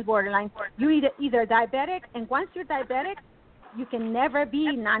thing as borderline. You're either diabetic, and once you're diabetic, you can never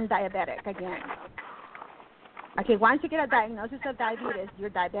be non-diabetic again. Okay, once you get a diagnosis of diabetes, you're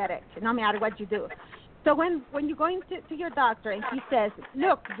diabetic, no matter what you do. So when you go into your doctor and he says,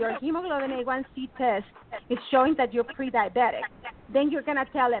 look, your hemoglobin A1C test is showing that you're pre-diabetic, then you're going to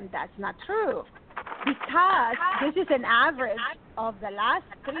tell him that's not true because this is an average of the last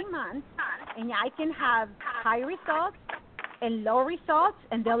 3 months, and I can have high results and low results,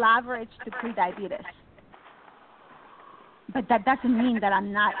 and they'll average to pre-diabetes. But that doesn't mean that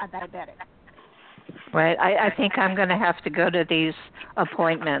I'm not a diabetic. Right. I think I'm going to have to go to these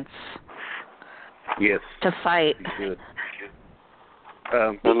appointments. Yes. To fight. Good.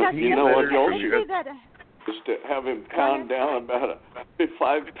 You know what, Joel? Just to have him pound down about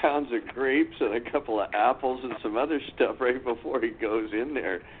 5 pounds of grapes and a couple of apples and some other stuff right before he goes in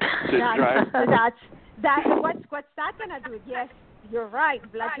there to drive. That's what's that gonna do? Yes, you're right.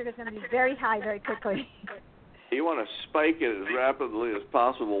 Blood sugar is gonna be very high very quickly. You want to spike it as rapidly as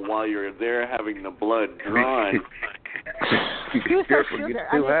possible while you're there having the blood drawn. Juice or sugar?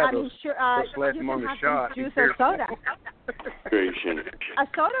 I mean, you can have juice or soda. A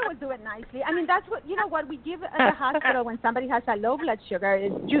soda would do it nicely. I mean, that's what we give at the hospital when somebody has a low blood sugar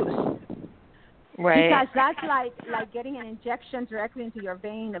is juice. Right. Because that's like getting an injection directly into your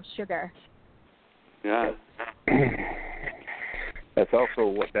vein of sugar. Yeah. That's also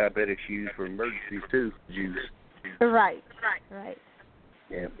what diabetics use for emergencies too, juice. Right.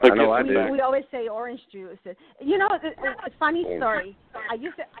 Yeah, I know I do. We always say orange juice. You know, a funny story.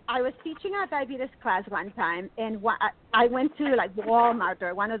 I was teaching a diabetes class one time, and I went to like Walmart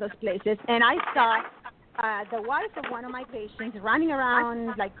or one of those places, and I saw the wife of one of my patients running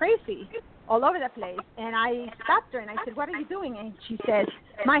around like crazy all over the place. And I stopped her and I said, "What are you doing?" And she says,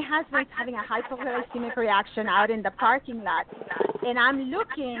 "My husband's having a hypoglycemic reaction out in the parking lot, and I'm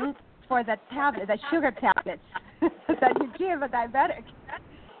looking for the tablet, the sugar tablets that you give a diabetic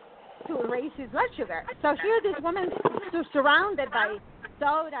to raise his blood sugar. So here this woman's surrounded by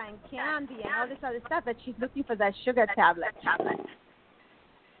soda and candy and all this other stuff, but she's looking for that sugar tablet.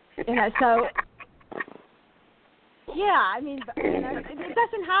 So yeah, I mean, it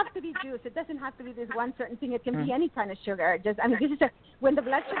doesn't have to be juice. It doesn't have to be this one certain thing. It can be any kind of sugar. This is when the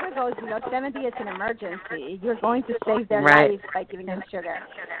blood sugar goes below 70, it's an emergency. You're going to save their life by giving them sugar.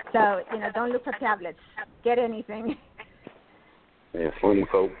 So, don't look for tablets. Get anything. Yeah, funny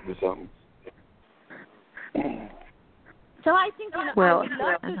folks or something. So I think I would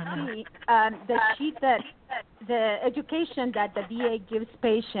love to see the sheet the education that the VA gives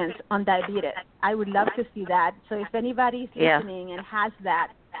patients on diabetes. I would love to see that. So if anybody's listening and has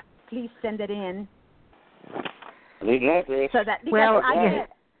that, please send it in. So that we can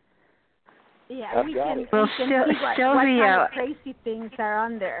see what kind of crazy things are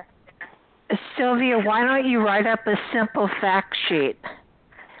on there. Sylvia, why don't you write up a simple fact sheet?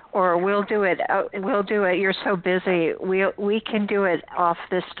 Or we'll do it. You're so busy. We can do it off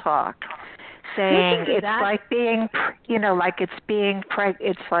this talk, saying it's like being, like it's being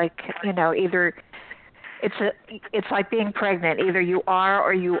It's like either it's like being pregnant. Either you are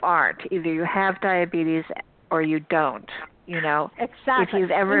or you aren't. Either you have diabetes or you don't. Exactly. If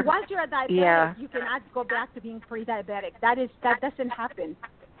you've ever, and once you're a diabetic, you cannot go back to being pre-diabetic. That doesn't happen.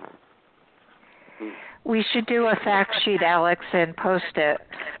 We should do a fact sheet, Alex, and post it.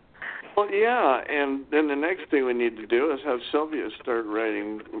 Well, yeah, and then the next thing we need to do is have Sylvia start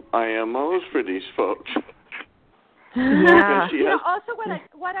writing IMOs for these folks. Yeah. Also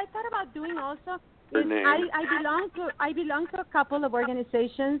what I thought about doing also is I belong to a couple of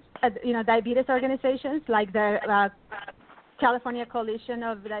organizations, diabetes organizations like the California Coalition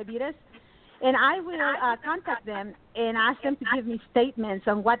of Diabetes, and I will contact them and ask them to give me statements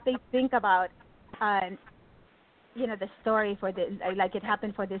on what they think about. The story for like it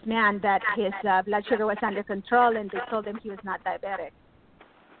happened for this man, that his blood sugar was under control and they told him he was not diabetic.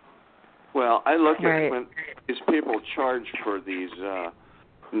 Well, I look at when these people charge for these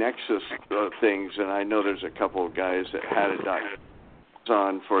Nexus things, and I know there's a couple of guys that had a doctor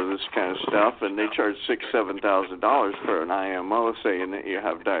on for this kind of stuff, and they charge $6,000-$7,000 for an IMO saying that you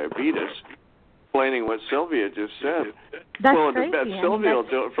have diabetes. Explaining what Sylvia just said. That's crazy. I bet Sylvia will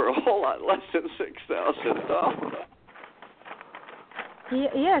do it for a whole lot less than $6,000.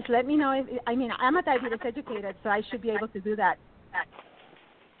 Yes, let me know. I'm a diabetes educator, so I should be able to do that.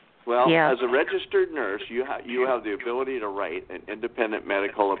 Well, as a registered nurse, you have the ability to write an independent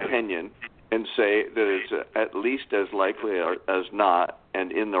medical opinion and say that it's at least as likely as not,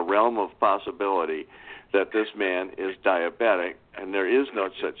 and in the realm of possibility, that this man is diabetic, and there is no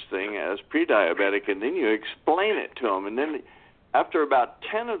such thing as pre-diabetic, and then you explain it to him, and then after about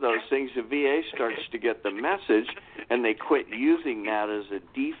 10 of those things, the VA starts to get the message, and they quit using that as a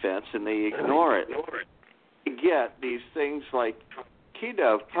defense, and they ignore it. You get these things like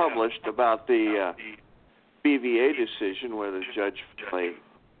KDOV published about the BVA decision where the judge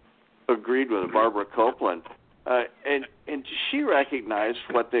agreed with Barbara Copeland, and she recognized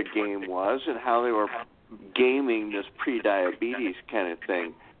what their game was and how they were gaming this pre-diabetes kind of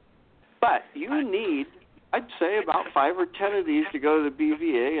thing. But you need, I'd say, about 5 or 10 of these to go to the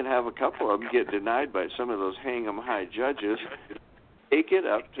BVA and have a couple of them get denied by some of those hang-em-high judges. Take it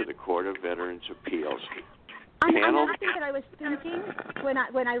up to the Court of Veterans Appeals. Another thing that I was thinking when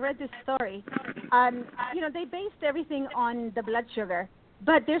I read this story, they based everything on the blood sugar.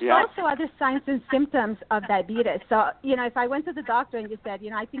 But there's also other signs and symptoms of diabetes. So, if I went to the doctor and you said,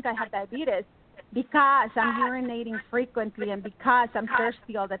 I think I have diabetes because I'm urinating frequently and because I'm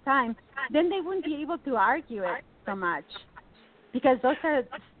thirsty all the time, then they wouldn't be able to argue it so much because those are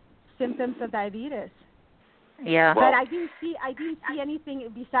symptoms of diabetes. Yeah. But I didn't see anything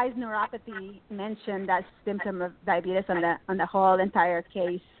besides neuropathy mentioned as symptom of diabetes on the whole entire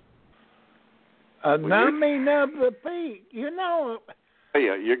case. Numbing of the feet,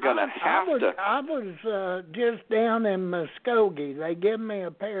 Yeah, you're going to have to. I was just down in Muskogee. They give me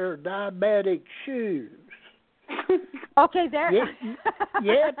a pair of diabetic shoes. Okay, there.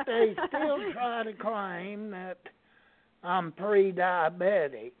 Yet they still try to claim that I'm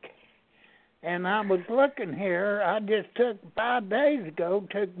pre-diabetic. And I was looking here. I just took 5 days ago,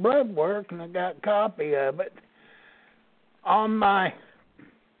 took blood work, and I got a copy of it on my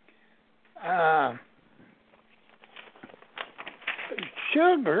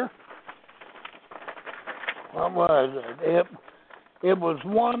sugar. What was it? It was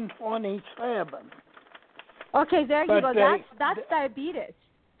 127. Okay, there you go. That's diabetes.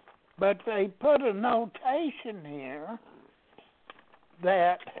 But they put a notation here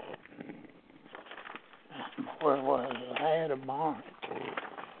that where was it? I had a mark.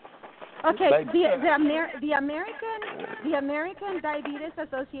 Okay, But, the American Diabetes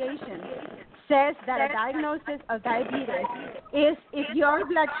Association says that a diagnosis of diabetes is if your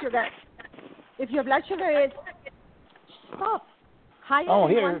blood sugar is higher than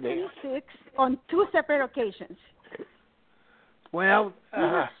 126 on 2 separate occasions. Well,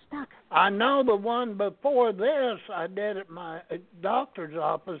 I know the one before this I did at my doctor's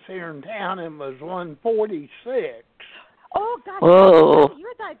office here in town, and it was 146. Oh, gosh, Whoa.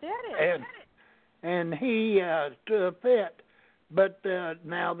 you're diabetic. And he stood fit. But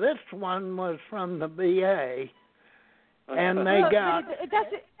now this one was from the VA, and they got...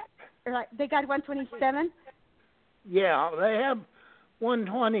 They got 127? Yeah, they have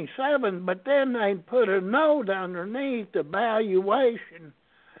 127, but then they put a note underneath evaluation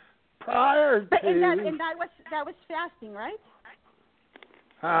prior to... And that was fasting, right?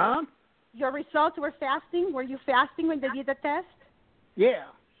 Huh? Your results were fasting? Were you fasting when they did the test? Yeah,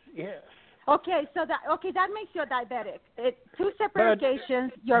 yes. Okay, so that makes you a diabetic. 2 separate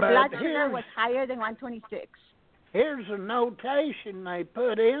occasions, your blood sugar was higher than 126. Here's a notation they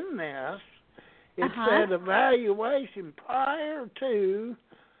put in this. It said evaluation prior to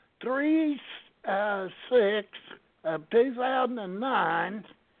 3/6 of 2009.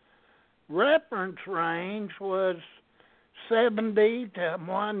 Reference range was 70 to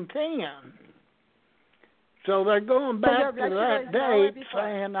 110. So they're going back to that date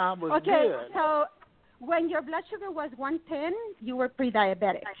saying I was good. Okay, so when your blood sugar was 110, you were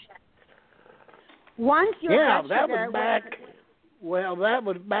pre-diabetic. Once your blood that sugar was back. Well, that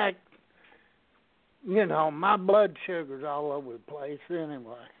was back. You know, my blood sugar's all over the place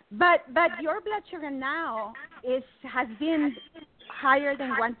anyway. But your blood sugar now has been higher than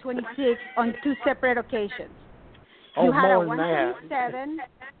 126 on 2 separate occasions. You had a 127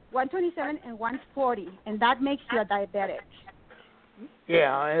 and 140, and that makes you a diabetic.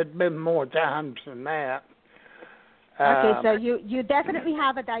 Yeah, it's been more times than that. Okay, so you definitely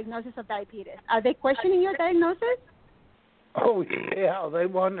have a diagnosis of diabetes. Are they questioning your diagnosis? Oh, yeah, they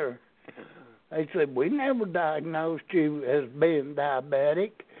wonder. They said, we never diagnosed you as being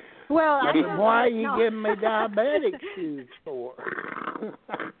diabetic. Well, I said, why are you giving me diabetic shoes for?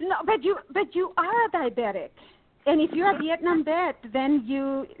 No, but you are a diabetic. And if you're a Vietnam vet, then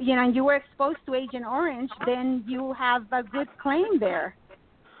you were exposed to Agent Orange, then you have a good claim there.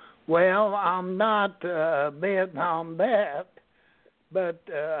 Well, I'm not a Vietnam vet, but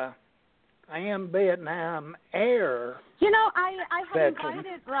I am Vietnam heir. You know, I have veteran.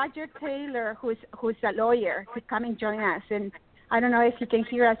 invited Roger Taylor, who's a lawyer, to come and join us. And I don't know if you can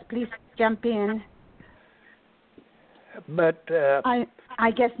hear us. Please jump in. But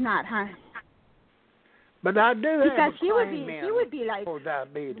I guess not, huh? But I do because have a he would be like, for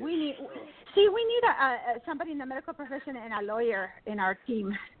diabetes. we need somebody in the medical profession and a lawyer in our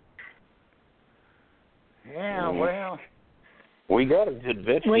team. Yeah, well, we got a good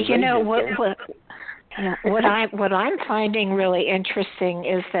veteran. Well, you know what I'm finding really interesting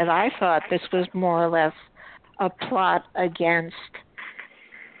is that I thought this was more or less a plot against,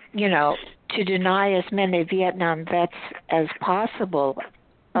 to deny as many Vietnam vets as possible.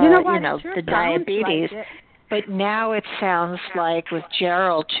 The diabetes. Like but now it sounds like with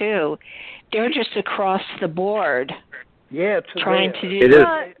Jerrel too, they're just across the board. Yeah, trying to do. It is.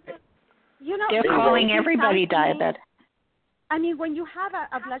 They're calling everybody diabetic. I mean, when you have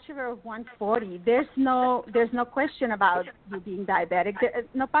a blood sugar of 140, there's no question about you being diabetic. There's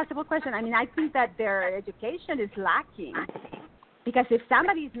no possible question. I mean, I think that their education is lacking. Because if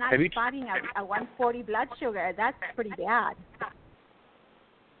somebody's not spotting a 140 blood sugar, that's pretty bad.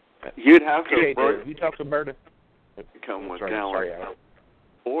 You'd have to have you talked to Berta? Come with down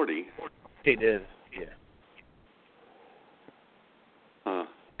 40. He did, yeah. Huh.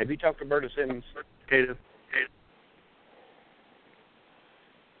 Have you talked to Berta Simmons, Cato?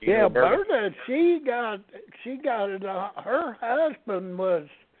 Yeah, Berta, she got it. Her husband was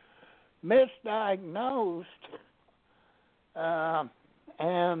misdiagnosed,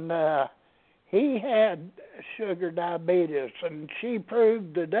 and he had sugar diabetes, and she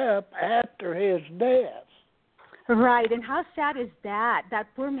proved it up after his death. Right, and how sad is that? That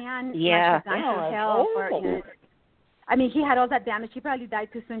poor man must have gone to hell I mean, he had all that damage. He probably died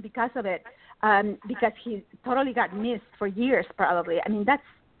too soon because of it, because he totally got missed for years, probably. I mean, that's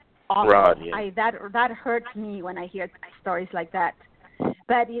awful. Right, yeah. That hurts me when I hear stories like that.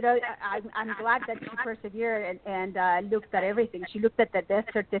 But, I'm glad that she persevered and looked at everything. She looked at the death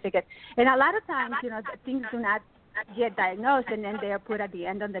certificate. And a lot of times, things do not get diagnosed, and then they are put at the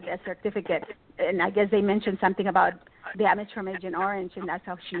end on the death certificate. And I guess they mentioned something about damage from Agent Orange, and that's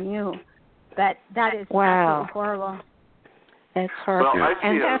how she knew. But that is Wow. absolutely horrible. That's horrible. Well, I see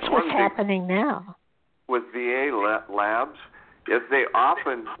and it that's as what's one happening now. with VA labs is they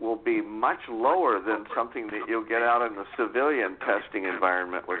often will be much lower than something that you'll get out in the civilian testing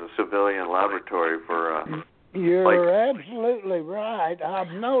environment with a civilian laboratory for You're absolutely right.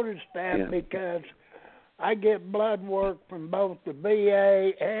 I've noticed that because I get blood work from both the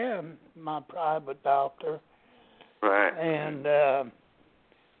VA and my private doctor. Right. And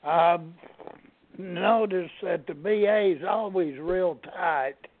I've noticed that the VA is always real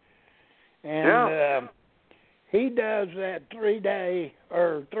tight. And he does that 3-day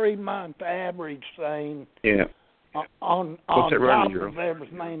or 3-month average thing on top of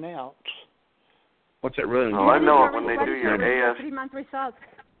everything else. What's that running? Oh, I know it when they do your AS 3-month results.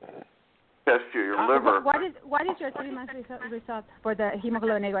 Test your liver. What is your 3-month result for the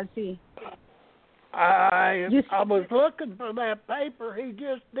hemoglobin A1C? I was looking for that paper. He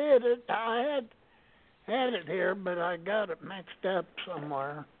just did it. I had it here, but I got it mixed up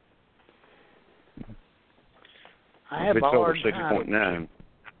somewhere. I have it's a over hard 6.9.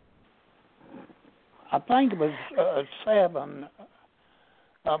 I think it was 7.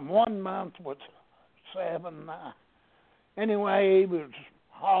 1 month was 7. Anyway, he was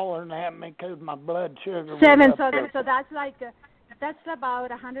hollering at me because my blood sugar was 7. up. So that's like that's about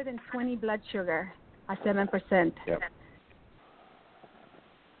 120 blood sugar at 7%. Yep.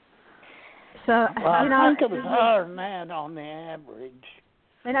 So I think it was higher than that on the average.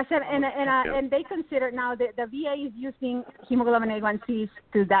 And I said, and they consider now the VA is using hemoglobin A1Cs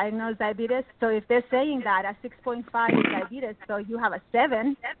to diagnose diabetes. So if they're saying that a 6.5 is diabetes, so you have a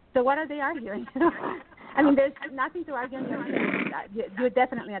 7, so what are they arguing? I mean, there's nothing to argue on you're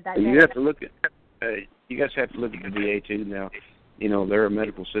definitely a diabetic. You have to look at. You guys have to look at the VA too now. They're a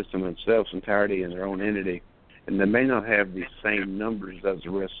medical system in themselves entirety and their own entity. And they may not have the same numbers as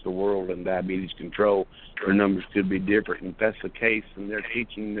the rest of the world in diabetes control. Their numbers could be different. And if that's the case, then they're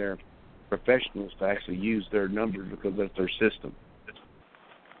teaching their professionals to actually use their numbers because that's their system.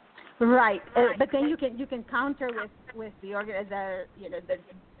 Right, but then you can counter with the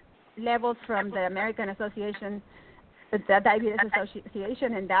levels from the American Association, the Diabetes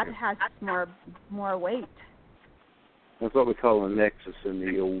Association, and that has more weight. That's what we call a nexus in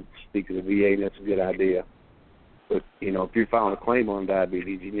the old speak of the VA, and that's a good idea. But, if you're filing a claim on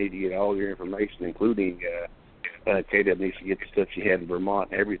diabetes, you need to get all your information, including Kate needs to get the stuff she had in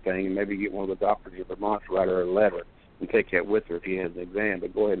Vermont and everything, and maybe get one of the doctors in Vermont to write her a letter and take that with her if he has an exam.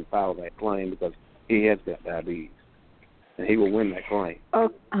 But go ahead and file that claim because he has got diabetes, and he will win that claim. Oh,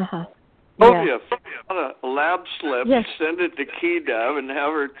 yes. On a lab slip, send it to Key Dove and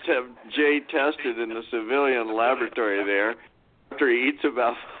have her have Jay tested in the civilian laboratory there after he eats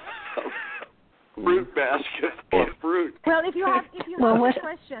about fruit basket full of fruit. Well, if you have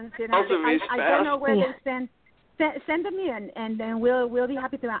questions, I don't know where they send them in, and then we'll be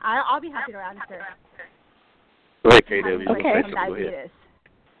happy to. I'll be happy to answer. Go ahead, Kate. Okay.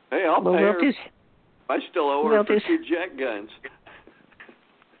 Hey, I'll pay her. I still owe her for 2 jet guns.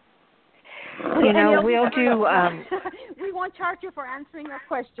 We'll do. We won't charge you for answering your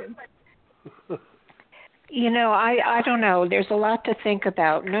questions. I don't know. There's a lot to think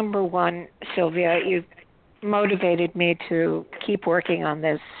about. Number one, Sylvia, you motivated me to keep working on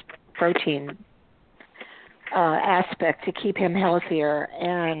this protein aspect to keep him healthier.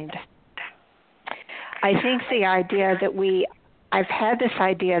 And I think the idea that I've had this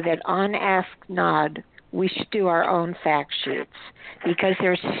idea that on Ask Nod, we should do our own fact sheets because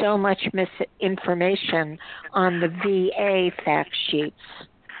there's so much misinformation on the VA fact sheets.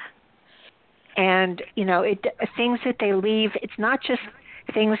 And, things that they leave, it's not just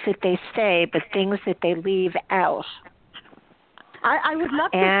things that they say, but things that they leave out. I would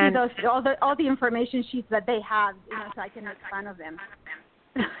love to see all the information sheets that they have, so I can make fun of them.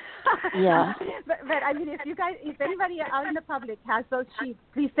 Yeah. but I mean, if anybody out in the public has those sheets,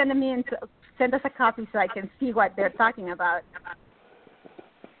 please send them in. Send us a copy so I can see what they're talking about.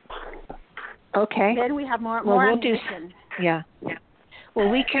 Okay. Then we have more we'll ammunition. Yeah. Well,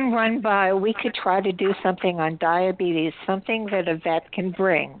 we could try to do something on diabetes, something that a vet can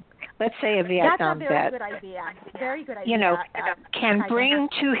bring. Let's say a Vietnam vet. That's a very good idea. Very good idea. Can bring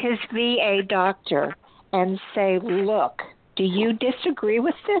to his VA doctor and say, look, do you disagree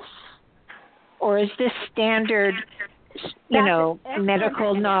with this? Or is this standard,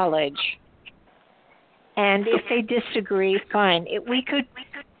 medical knowledge? And if they disagree, fine. We could put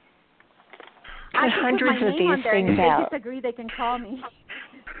hundreds of these things out. If they disagree, they can call me.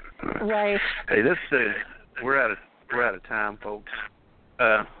 Right. Hey, we're out of time, folks.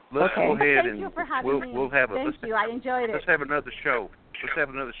 Let's go ahead Thank you for having me. We'll have Thank you. I enjoyed it. Let's have another show. let's have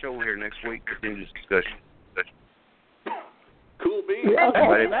another show here next week to continue this discussion. Cool beans. Yeah,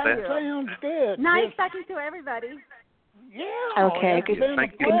 Everybody, that sounds good. Nice talking to everybody. Yeah. Okay, It's been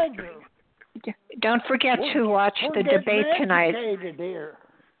Thank a you. pleasure. Don't forget to watch the debate tonight. Here.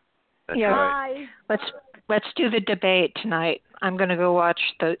 That's Yeah. right. Bye. Let's do the debate tonight. I'm going to go watch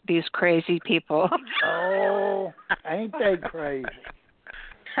these crazy people. Oh, ain't they crazy?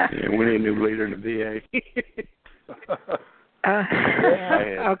 Yeah, we need a new leader in the VA.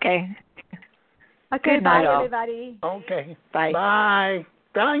 Okay. Okay, Good night, bye, all. everybody. Okay. Bye. Bye.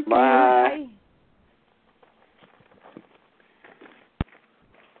 Thank you. Bye.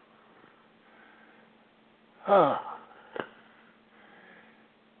 Oh.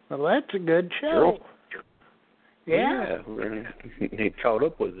 Well, that's a good show. Yeah. He caught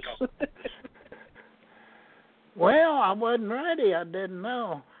up with us. Well, I wasn't ready. I didn't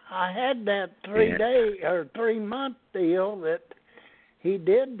know. I had that 3-month deal that he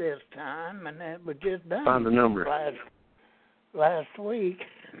did this time, and it was just done. Find the number. Last week.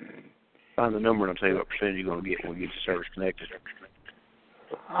 Find the number, and I'll tell you what percentage you're going to get when we get the service connected.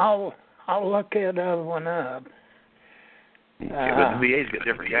 I'll look that other one up. But the VA's got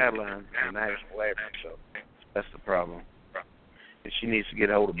different guidelines than the national average, so that's the problem. And she needs to get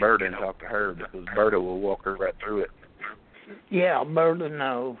a hold of Berta and talk to her, because Berta will walk her right through it. Yeah, Berta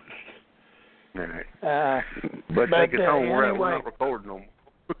knows. All right. But take us home. We're not recording no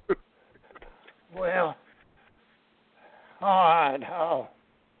more. Well, all right. I'll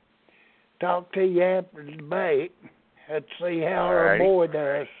talk to you after the debate. Let's see how our boy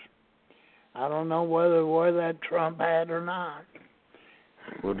does. I don't know whether to wear that Trump hat or not.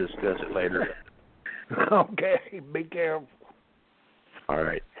 We'll discuss it later. Okay, be careful. All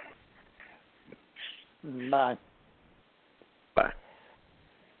right. Bye. Bye.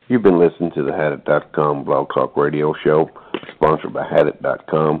 You've been listening to the Hadit.com Blog Talk Radio Show, sponsored by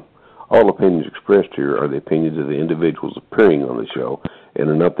Hadit.com. All opinions expressed here are the opinions of the individuals appearing on the show and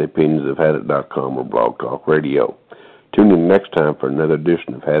are not the opinions of Hadit.com or Blog Talk Radio. Tune in next time for another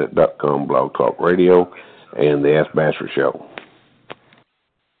edition of Hadit.com Blog Talk Radio and the Ask Basher Show.